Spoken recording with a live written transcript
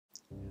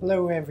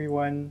Hello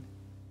everyone!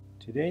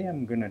 Today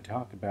I'm going to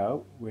talk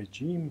about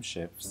regime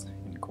shifts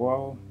in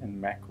coral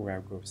and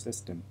macroalgal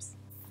systems.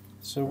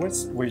 So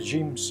what's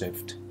regime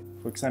shift?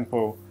 For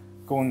example,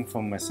 going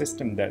from a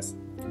system that's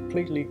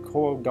completely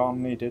coral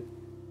dominated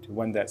to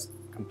one that's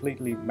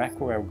completely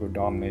macroalgal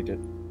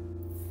dominated.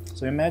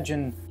 So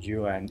imagine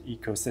you are an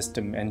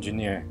ecosystem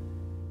engineer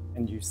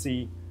and you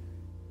see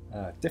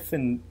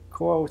different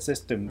coral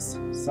systems,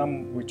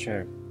 some which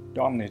are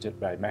dominated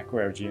by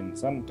macroalgae and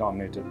some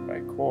dominated by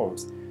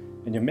corals.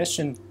 And your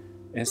mission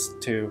is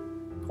to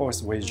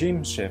cause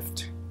regime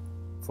shift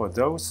for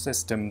those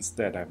systems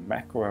that are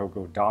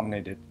macroalgal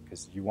dominated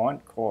because you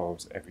want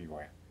corals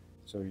everywhere.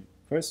 So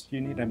first you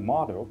need a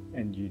model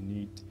and you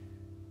need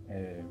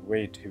a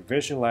way to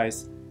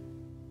visualize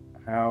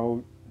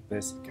how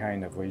this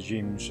kind of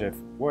regime shift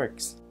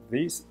works.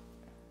 These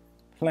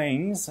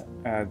planes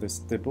are the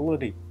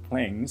stability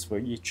planes for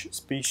each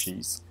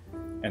species,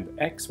 and the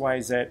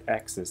XYZ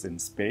axis in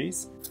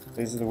space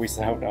is the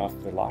result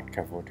of the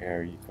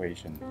Lotka-Volterra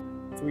equation.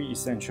 Three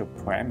essential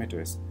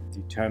parameters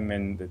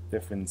determine the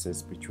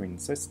differences between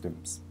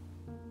systems.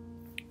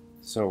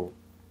 So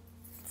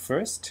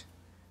first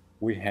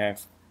we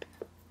have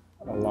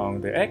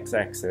along the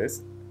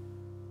x-axis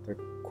the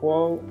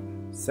coral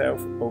self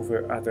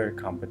over other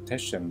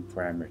competition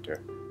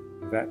parameter.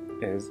 That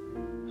is,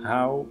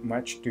 how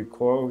much do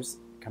corals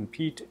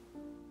compete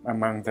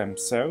among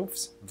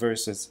themselves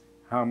versus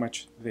how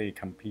much they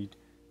compete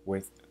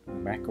with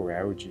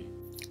macroalgae.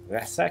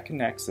 The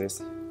second axis,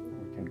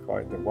 we can call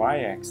it the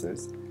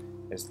y-axis,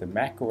 is the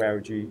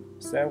macroalgae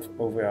self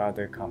over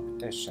other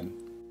competition.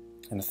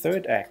 And the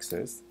third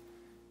axis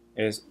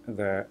is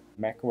the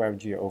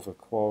macroalgae over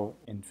coral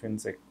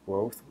intrinsic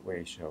growth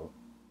ratio.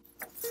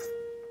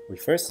 We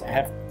first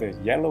have the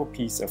yellow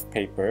piece of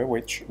paper,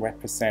 which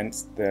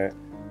represents the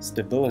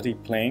stability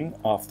plane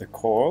of the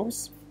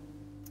corals.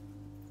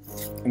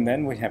 And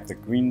then we have the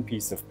green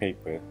piece of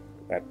paper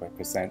that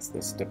represents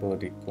the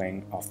stability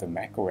plane of the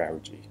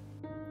macroalgae.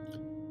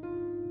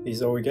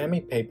 These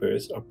origami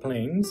papers or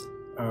planes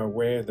are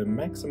where the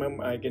maximum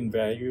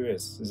eigenvalue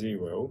is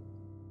 0.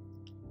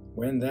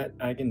 When that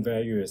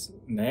eigenvalue is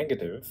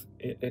negative,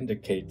 it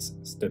indicates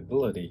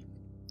stability.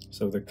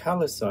 So the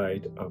color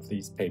side of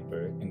these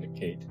paper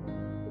indicate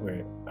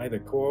where either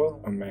coral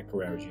or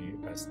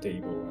macroalgae are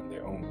stable on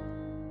their own.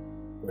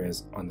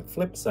 Whereas on the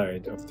flip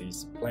side of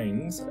these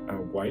planes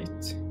are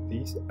white.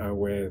 These are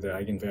where the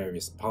eigenvalue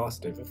is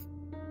positive.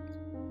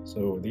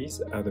 So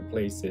these are the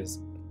places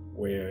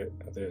where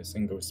the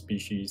single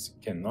species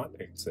cannot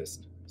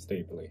exist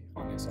stably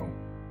on its own.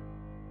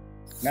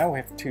 Now we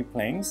have two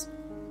planes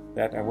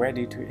that are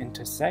ready to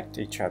intersect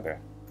each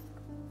other.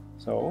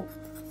 So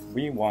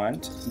we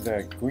want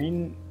the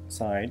green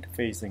side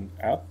facing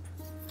up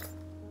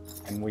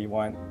and we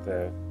want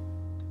the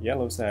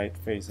yellow side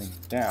facing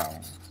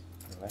down.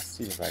 Let's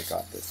see if I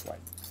got this right.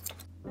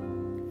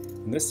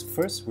 In this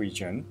first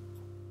region,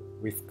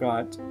 we've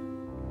got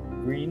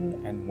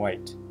green and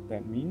white.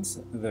 That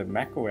means the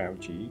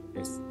macroalgae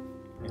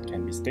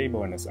can be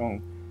stable on its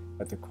own,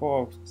 but the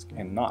corals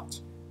cannot.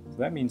 So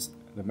that means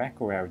the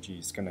macroalgae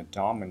is going to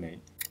dominate.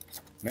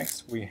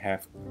 Next, we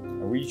have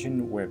a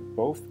region where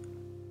both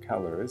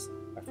colors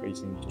are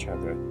facing each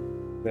other.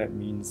 That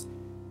means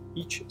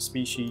each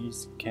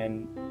species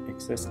can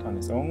exist on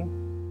its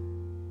own.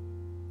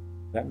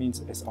 That means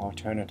it's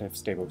alternative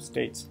stable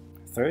states.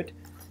 Third,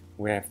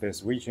 we have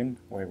this region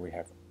where we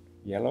have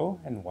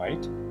yellow and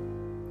white.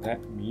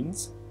 That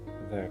means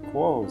the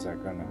corals are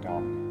going to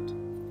dominate.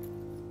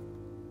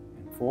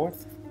 And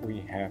fourth, we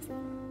have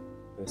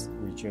this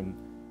region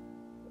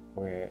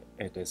where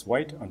it is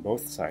white on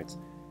both sides.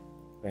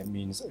 That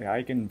means the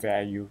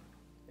eigenvalue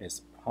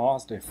is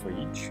positive for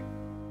each.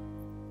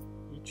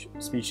 Each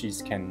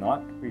species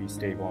cannot be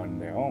stable on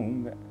their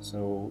own,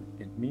 so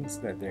it means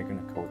that they're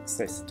going to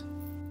coexist.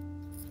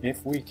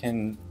 If we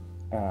can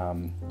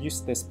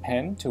use this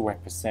pen to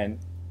represent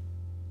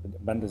the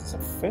abundance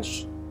of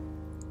fish,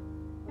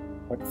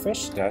 what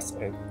fish does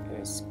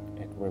is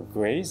it will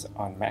graze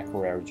on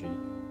macroalgae.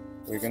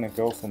 We're going to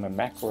go from a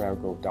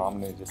macroalgal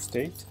dominated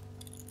state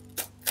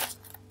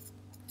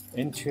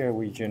into a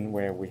region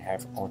where we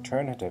have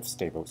alternative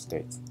stable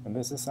states. And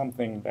this is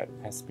something that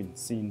has been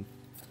seen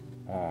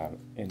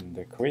in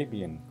the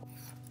Caribbean.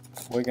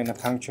 We're going to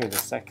puncture the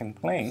second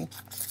plane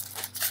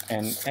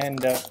and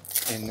end up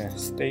in a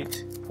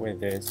state where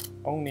there's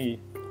only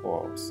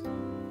corals.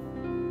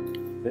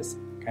 This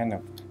kind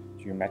of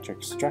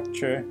geometric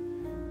structure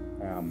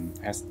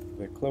has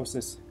the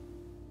closest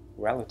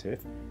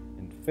relative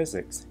in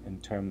physics in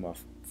terms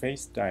of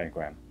phase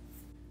diagram,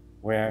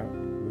 where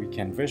we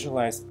can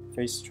visualize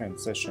phase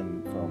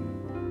transition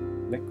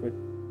from liquid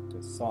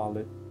to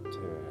solid to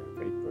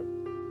vapor.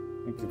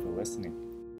 Thank you for listening.